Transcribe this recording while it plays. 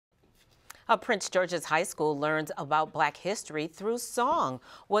Prince George's High School learns about Black history through song.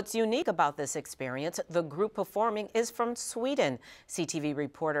 What's unique about this experience? The group performing is from Sweden. CTV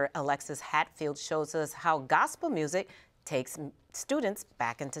reporter Alexis Hatfield shows us how gospel music takes students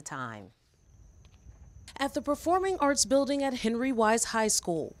back into time. At the Performing Arts Building at Henry Wise High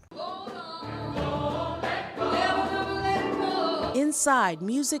School. Inside,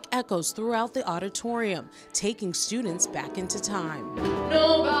 music echoes throughout the auditorium, taking students back into time.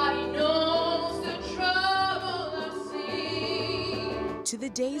 Nobody knows the trouble I've seen. To the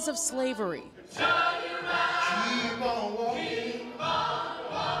days of slavery.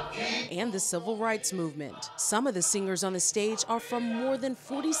 And the Civil Rights Movement. Some of the singers on the stage are from more than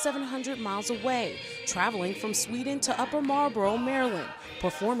 4,700 miles away, traveling from Sweden to Upper Marlboro, Maryland,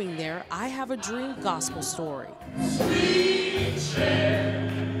 performing their I Have a Dream gospel story.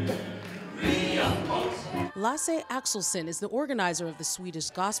 Lasse Axelsson is the organizer of the Swedish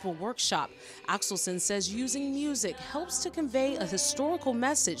Gospel Workshop. Axelsson says using music helps to convey a historical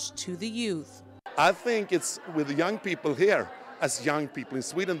message to the youth. I think it's with the young people here, as young people in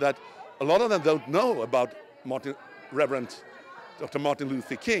Sweden, that a lot of them don't know about Reverend Dr. Martin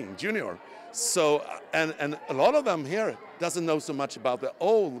Luther King Jr. So, and a lot of them here doesn't know so much about the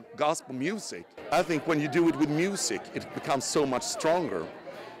old gospel music. I think when you do it with music, it becomes so much stronger.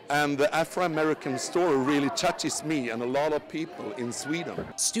 And the Afro-American story really touches me and a lot of people in Sweden.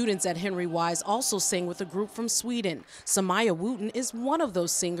 Students at Henry Wise also sang with a group from Sweden. Samaya Wooten is one of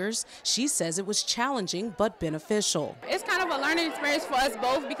those singers. She says it was challenging but beneficial. It's kind of a learning experience for us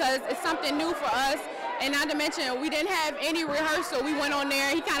both because it's something new for us. And not to mention, we didn't have any rehearsal. We went on there.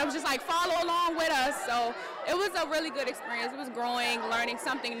 He kind of was just like follow along with us. So it was a really good experience. It was growing, learning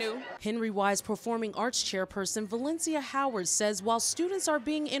something new. Henry Wise Performing Arts Chairperson Valencia Howard says while students are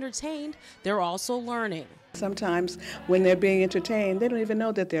being entertained, they're also learning. Sometimes when they're being entertained, they don't even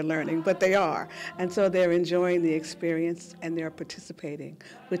know that they're learning, but they are. And so they're enjoying the experience and they're participating,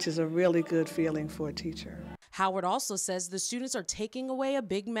 which is a really good feeling for a teacher. Howard also says the students are taking away a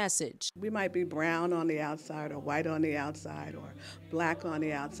big message. We might be brown on the outside or white on the outside or black on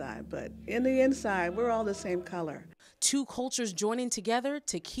the outside, but in the inside, we're all the same color. Two cultures joining together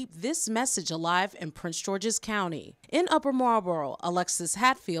to keep this message alive in Prince George's County. In Upper Marlboro, Alexis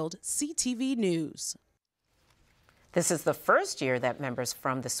Hatfield, CTV News. This is the first year that members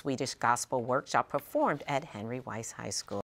from the Swedish Gospel Workshop performed at Henry Wise High School.